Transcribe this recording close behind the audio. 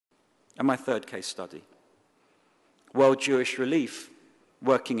And my third case study, World Jewish Relief,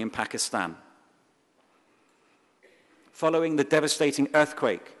 working in Pakistan. Following the devastating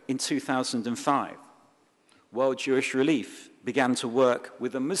earthquake in 2005, World Jewish Relief began to work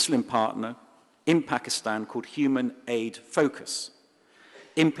with a Muslim partner in Pakistan called Human Aid Focus,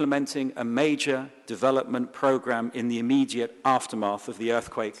 implementing a major development program in the immediate aftermath of the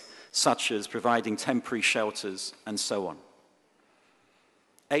earthquake, such as providing temporary shelters and so on.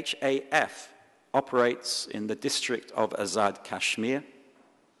 HAF operates in the district of Azad Kashmir,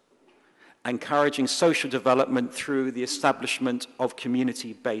 encouraging social development through the establishment of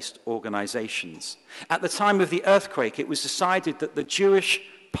community-based organizations. At the time of the earthquake, it was decided that the Jewish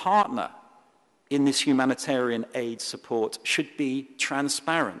partner in this humanitarian aid support should be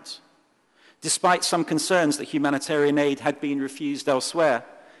transparent, despite some concerns that humanitarian aid had been refused elsewhere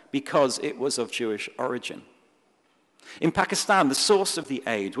because it was of Jewish origin. In Pakistan, the source of the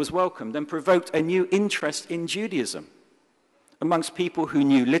aid was welcomed and provoked a new interest in Judaism amongst people who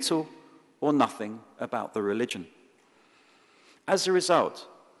knew little or nothing about the religion. As a result,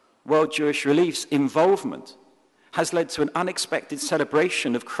 World Jewish Relief's involvement has led to an unexpected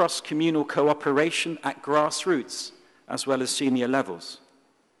celebration of cross-communal cooperation at grassroots as well as senior levels.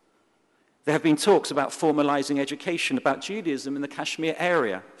 There have been talks about formalizing education about Judaism in the Kashmir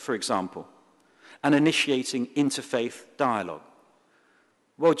area, for example, and initiating interfaith dialogue.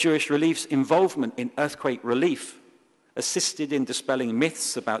 World Jewish Relief's involvement in earthquake relief assisted in dispelling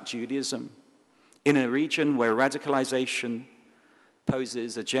myths about Judaism in a region where radicalization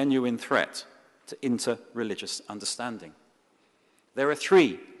poses a genuine threat to inter-religious understanding. There are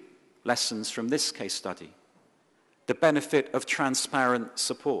 3 lessons from this case study. The benefit of transparent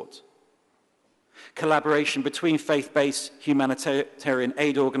support. Collaboration between faith-based humanitarian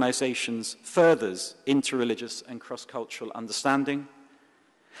aid organizations furthers interreligious and cross-cultural understanding,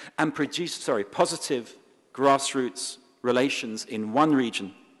 and positive grassroots relations in one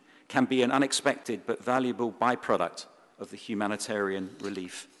region can be an unexpected but valuable byproduct of the humanitarian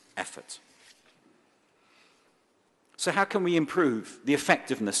relief effort. So how can we improve the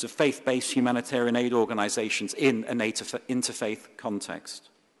effectiveness of faith-based humanitarian aid organizations in an interfaith context?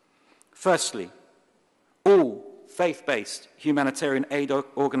 Firstly, all faith-based humanitarian aid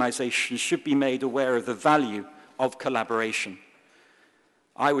organizations should be made aware of the value of collaboration.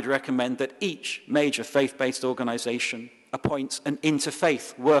 I would recommend that each major faith-based organization appoints an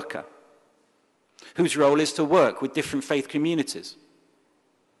interfaith worker whose role is to work with different faith communities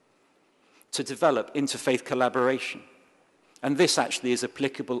to develop interfaith collaboration. And this actually is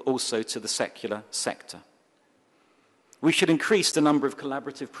applicable also to the secular sector. We should increase the number of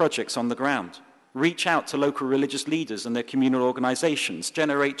collaborative projects on the ground, reach out to local religious leaders and their communal organizations,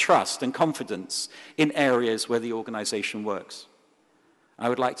 generate trust and confidence in areas where the organization works. I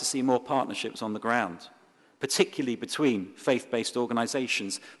would like to see more partnerships on the ground, particularly between faith-based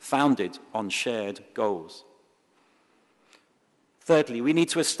organizations founded on shared goals. Thirdly, we need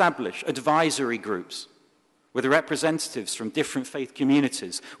to establish advisory groups with representatives from different faith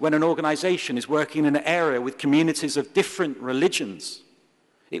communities. When an organization is working in an area with communities of different religions,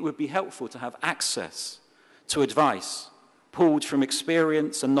 it would be helpful to have access to advice pulled from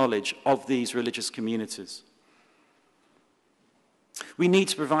experience and knowledge of these religious communities. We need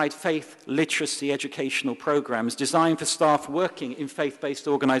to provide faith literacy educational programs designed for staff working in faith-based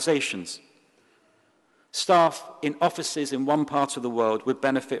organizations. Staff in offices in one part of the world would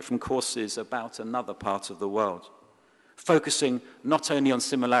benefit from courses about another part of the world, focusing not only on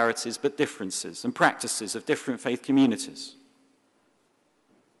similarities but differences and practices of different faith communities.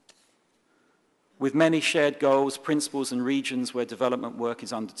 With many shared goals, principles, and regions where development work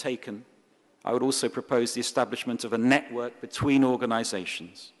is undertaken, I would also propose the establishment of a network between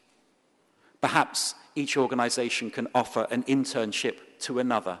organizations. Perhaps each organization can offer an internship to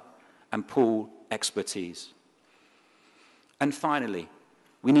another and pool expertise. And finally,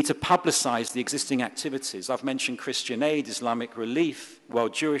 we need to publicize the existing activities. I've mentioned Christian Aid, Islamic Relief,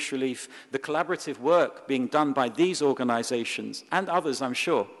 World Jewish Relief, the collaborative work being done by these organizations, and others, I'm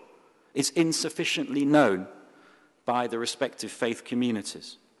sure, is insufficiently known by the respective faith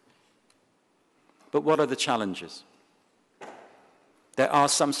communities. But what are the challenges? There are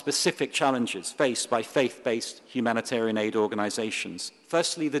some specific challenges faced by faith-based humanitarian aid organizations.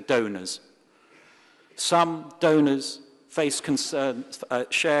 Firstly, the donors. Some donors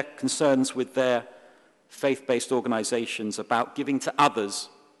share concerns with their faith-based organizations about giving to others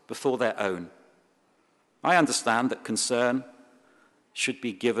before their own. I understand that concern should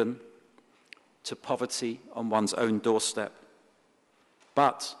be given to poverty on one's own doorstep.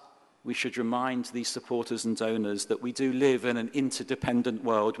 But we should remind these supporters and donors that we do live in an interdependent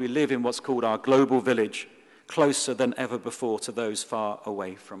world. We live in what's called our global village, closer than ever before to those far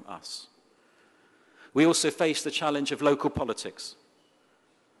away from us. We also face the challenge of local politics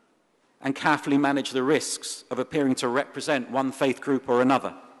and carefully manage the risks of appearing to represent one faith group or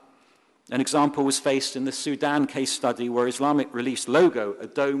another. An example was faced in the Sudan case study, where Islamic Relief's logo, a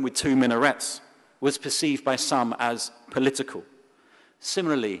dome with 2 minarets, was perceived by some as political.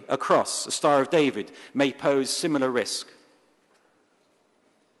 Similarly, a cross, a Star of David, may pose similar risk.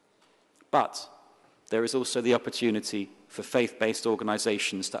 But there is also the opportunity for faith-based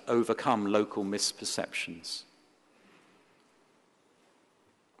organizations to overcome local misperceptions.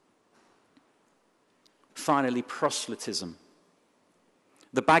 Finally, proselytism.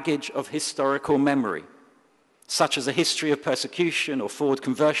 The baggage of historical memory, such as a history of persecution or forward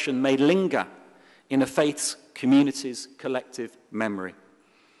conversion, may linger in a faith's community's collective memory,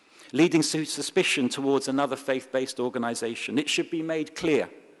 leading to suspicion towards another faith-based organization. It should be made clear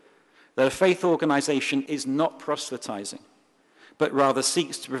that a faith organization is not proselytizing, but rather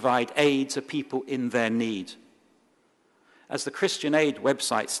seeks to provide aid to people in their need. As the Christian Aid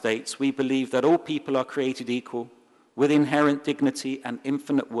website states, we believe that all people are created equal, with inherent dignity and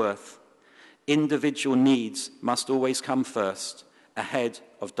infinite worth. Individual needs must always come first, ahead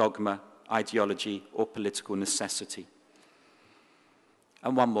of dogma, ideology, or political necessity.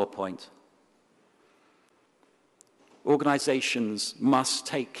 And one more point. Organizations must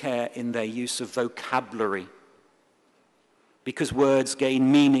take care in their use of vocabulary, because words gain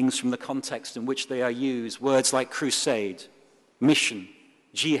meanings from the context in which they are used. Words like crusade, mission,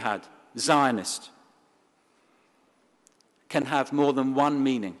 jihad, Zionist can have more than one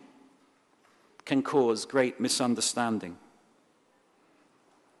meaning, can cause great misunderstanding.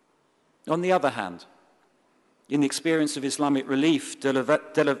 On the other hand, in the experience of Islamic Relief,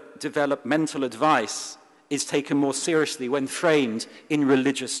 developmental advice is taken more seriously when framed in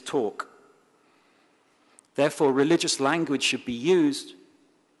religious talk. Therefore, religious language should be used,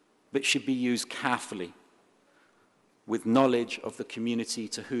 but should be used carefully, with knowledge of the community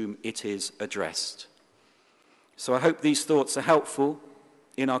to whom it is addressed. So I hope these thoughts are helpful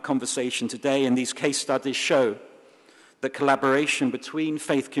in our conversation today, and these case studies show that collaboration between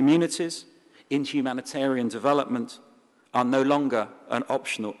faith communities in humanitarian development are no longer an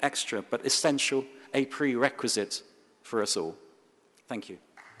optional extra, but essential, a prerequisite for us all. Thank you.